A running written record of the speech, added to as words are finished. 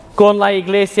Con la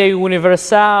Iglesia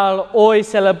Universal, hoy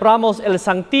celebramos el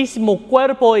Santísimo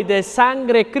Cuerpo y de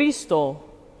Sangre Cristo.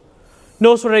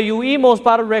 Nos reunimos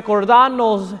para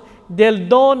recordarnos del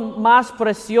don más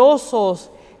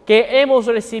precioso que hemos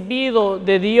recibido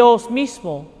de Dios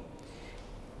mismo,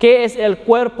 que es el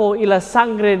cuerpo y la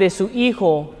sangre de su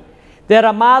Hijo,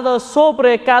 derramada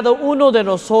sobre cada uno de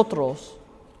nosotros.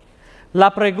 La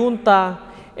pregunta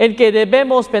en que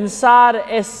debemos pensar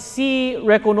es si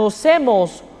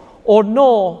reconocemos o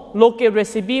no lo que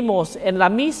recibimos en la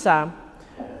misa.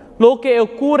 Lo que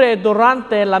ocurre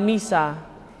durante la misa,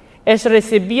 ¿es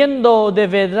recibiendo de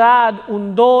verdad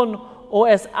un don o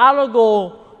es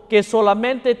algo que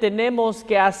solamente tenemos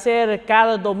que hacer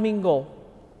cada domingo?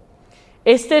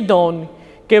 Este don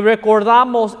que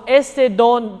recordamos, este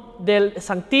don del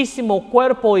Santísimo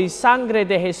Cuerpo y Sangre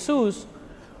de Jesús,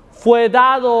 fue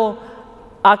dado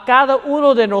a cada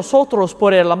uno de nosotros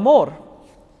por el amor.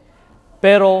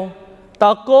 Pero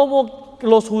tal como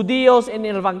los judíos en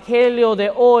el Evangelio de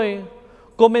hoy,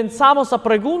 comenzamos a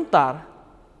preguntar,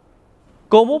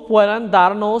 ¿cómo pueden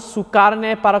darnos su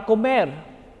carne para comer?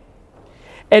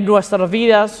 En nuestras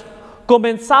vidas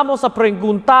comenzamos a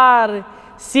preguntar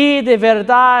si de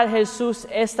verdad Jesús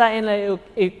está en la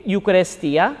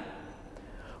Eucaristía.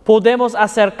 Podemos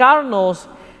acercarnos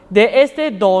de este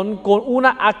don con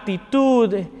una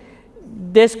actitud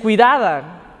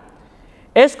descuidada.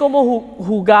 Es como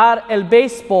jugar el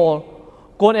béisbol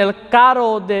con el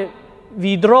carro de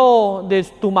vidrio de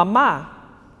tu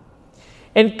mamá.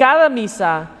 En cada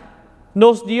misa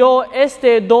nos dio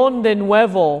este don de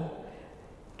nuevo,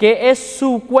 que es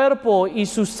su cuerpo y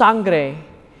su sangre,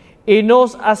 y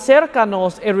nos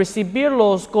acercamos a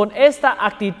recibirlos con esta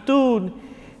actitud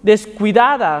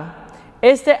descuidada,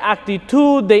 esta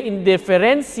actitud de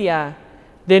indiferencia,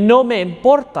 de no me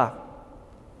importa.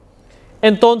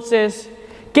 Entonces,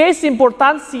 ¿qué es la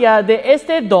importancia de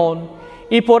este don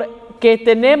y por qué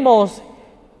tenemos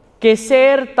que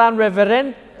ser tan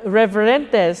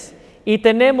reverentes y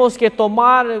tenemos que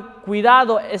tomar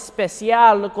cuidado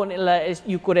especial con la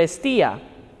Eucaristía?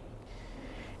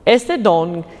 Este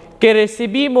don que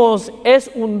recibimos es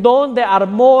un don de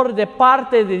amor de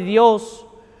parte de Dios.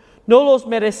 No los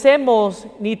merecemos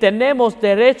ni tenemos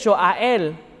derecho a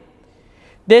Él.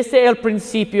 Desde el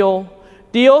principio,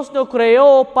 Dios nos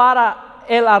creó para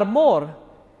el amor,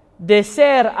 de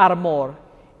ser amor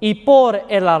y por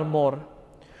el amor.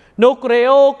 Nos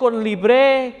creó con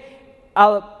libre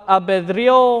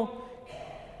albedrío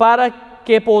para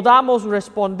que podamos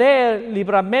responder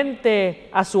libremente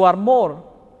a su amor.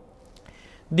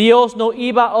 Dios no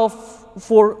iba a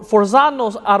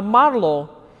forzarnos a amarlo,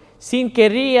 sin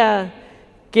quería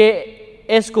que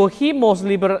escogimos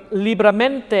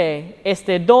libremente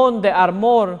este don de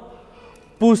amor,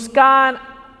 buscar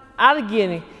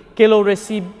alguien que lo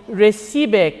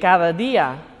recibe cada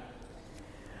día.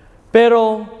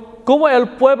 Pero como el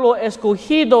pueblo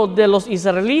escogido de los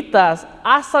israelitas,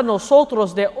 hasta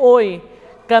nosotros de hoy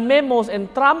caemos en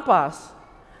trampas.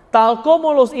 Tal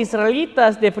como los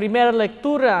israelitas de primera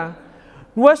lectura,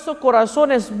 nuestros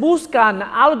corazones buscan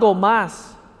algo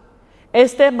más.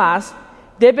 Este más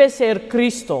debe ser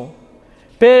Cristo,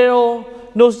 pero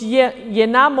nos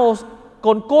llenamos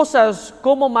con cosas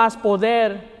como más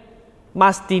poder,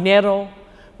 más dinero,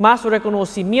 más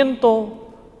reconocimiento,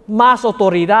 más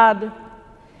autoridad.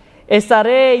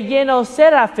 Estaré lleno,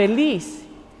 será feliz.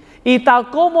 Y tal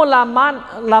como la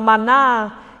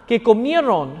maná que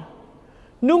comieron,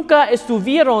 nunca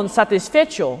estuvieron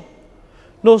satisfechos.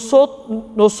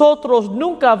 Nosotros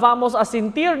nunca vamos a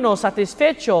sentirnos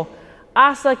satisfechos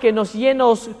hasta que nos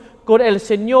llenemos con el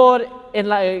Señor en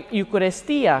la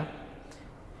Eucaristía.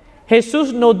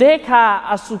 Jesús nos deja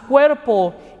a su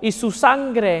cuerpo y su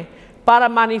sangre para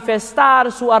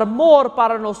manifestar su amor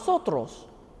para nosotros.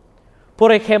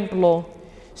 Por ejemplo,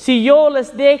 si yo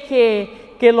les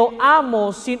dije que lo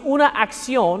amo sin una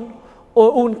acción o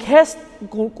un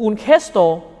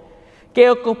gesto que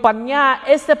acompaña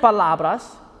estas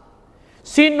palabras,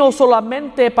 sino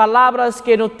solamente palabras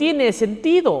que no tienen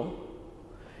sentido,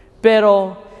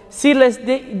 pero si les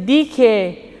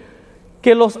dije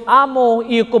que los amo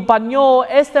y acompañó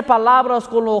estas palabras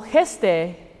con los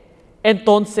gestos,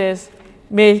 entonces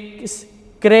me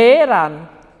creerán.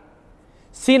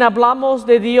 Si hablamos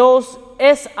de Dios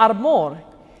es amor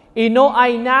y no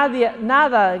hay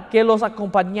nada que los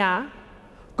acompañe,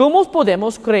 ¿cómo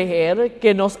podemos creer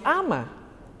que nos ama?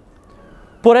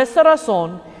 Por esta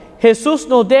razón, Jesús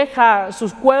nos deja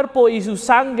su cuerpo y su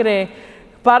sangre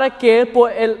para que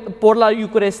por la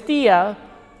Eucaristía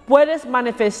puedes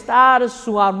manifestar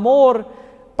su amor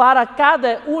para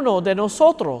cada uno de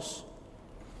nosotros.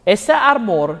 Ese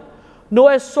amor no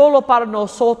es solo para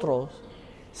nosotros,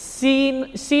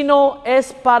 sino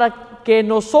es para que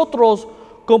nosotros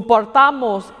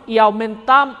compartamos y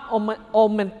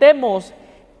aumentemos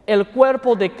el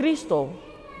cuerpo de Cristo.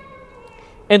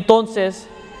 Entonces,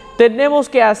 debemos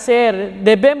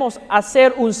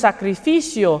hacer un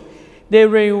sacrificio de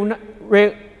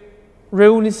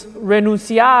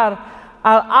renunciar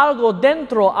a algo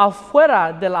dentro,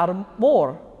 afuera del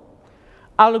amor.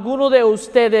 Algunos de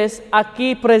ustedes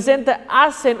aquí presentes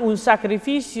hacen un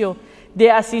sacrificio de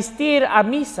asistir a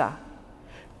misa,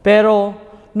 pero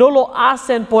no lo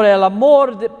hacen por el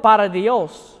amor para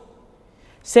Dios.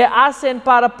 Se hacen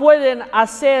pueden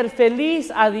hacer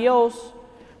feliz a Dios,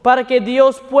 para que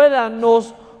Dios pueda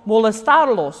nos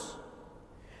molestarlos.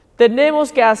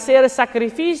 Tenemos que hacer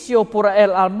sacrificio por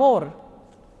el amor.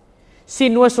 Si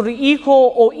nuestro hijo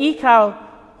o hija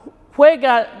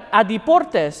juega a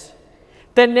deportes,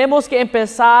 tenemos que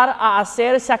empezar a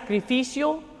hacer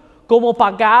sacrificio, como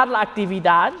pagar la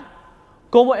actividad,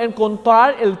 como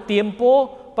encontrar el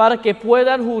tiempo para que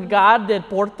puedan jugar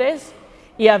deportes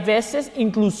y a veces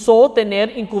incluso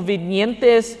tener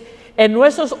inconvenientes en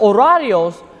nuestros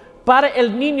horarios para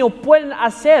el niño pueden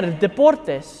hacer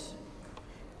deportes.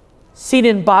 Sin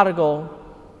embargo,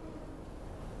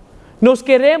 nos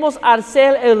queremos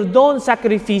hacer el don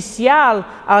sacrificial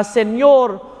al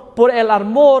Señor por el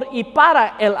amor y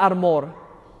para el amor.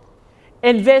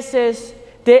 En veces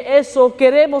de eso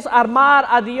queremos amar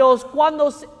a Dios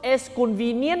cuando es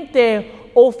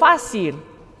conveniente o fácil.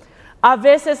 A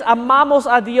veces amamos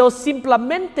a Dios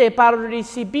simplemente para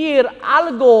recibir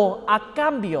algo a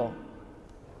cambio.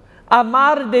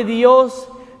 Amar de Dios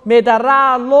me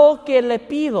dará lo que le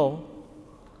pido.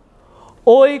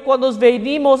 Hoy, cuando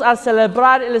venimos a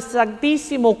celebrar el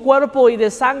santísimo cuerpo y de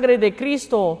sangre de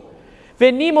Cristo,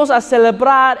 venimos a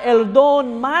celebrar el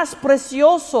don más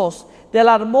precioso del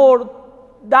amor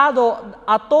dado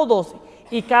a todos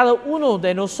y cada uno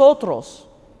de nosotros.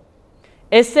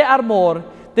 Este amor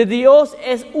de Dios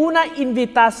es una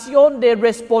invitación de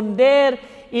responder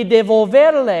y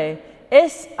devolverle.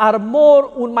 Es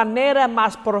amor una manera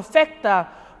más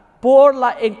perfecta por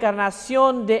la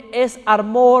encarnación de ese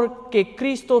amor que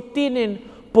Cristo tiene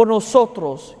por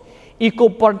nosotros y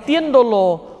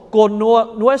compartiéndolo con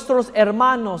nuestros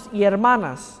hermanos y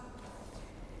hermanas.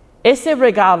 Ese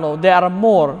regalo de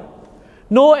amor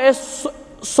no es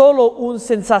solo una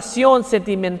sensación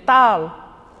sentimental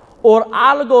o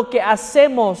algo que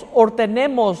hacemos o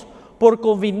tenemos por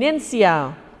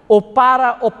conveniencia o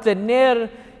para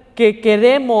obtener que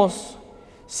queremos,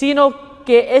 sino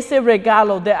que ese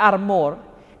regalo de amor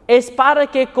es para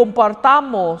que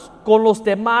compartamos con los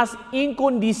demás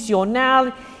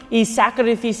incondicional y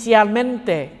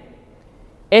sacrificialmente.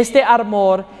 Este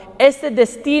amor, este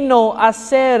destino a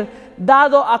ser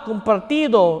dado a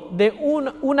compartido de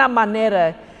una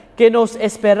manera que nos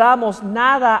esperamos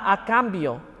nada a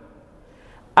cambio.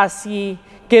 Así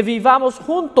que vivamos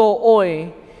juntos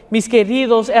hoy, mis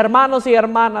queridos hermanos y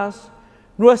hermanas,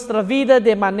 nuestra vida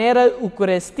de manera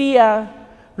eucaristía,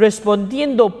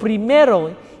 respondiendo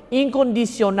primero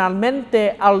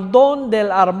incondicionalmente al don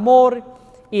del amor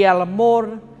y al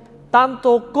amor,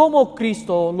 tanto como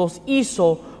Cristo los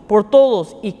hizo por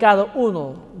todos y cada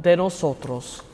uno de nosotros.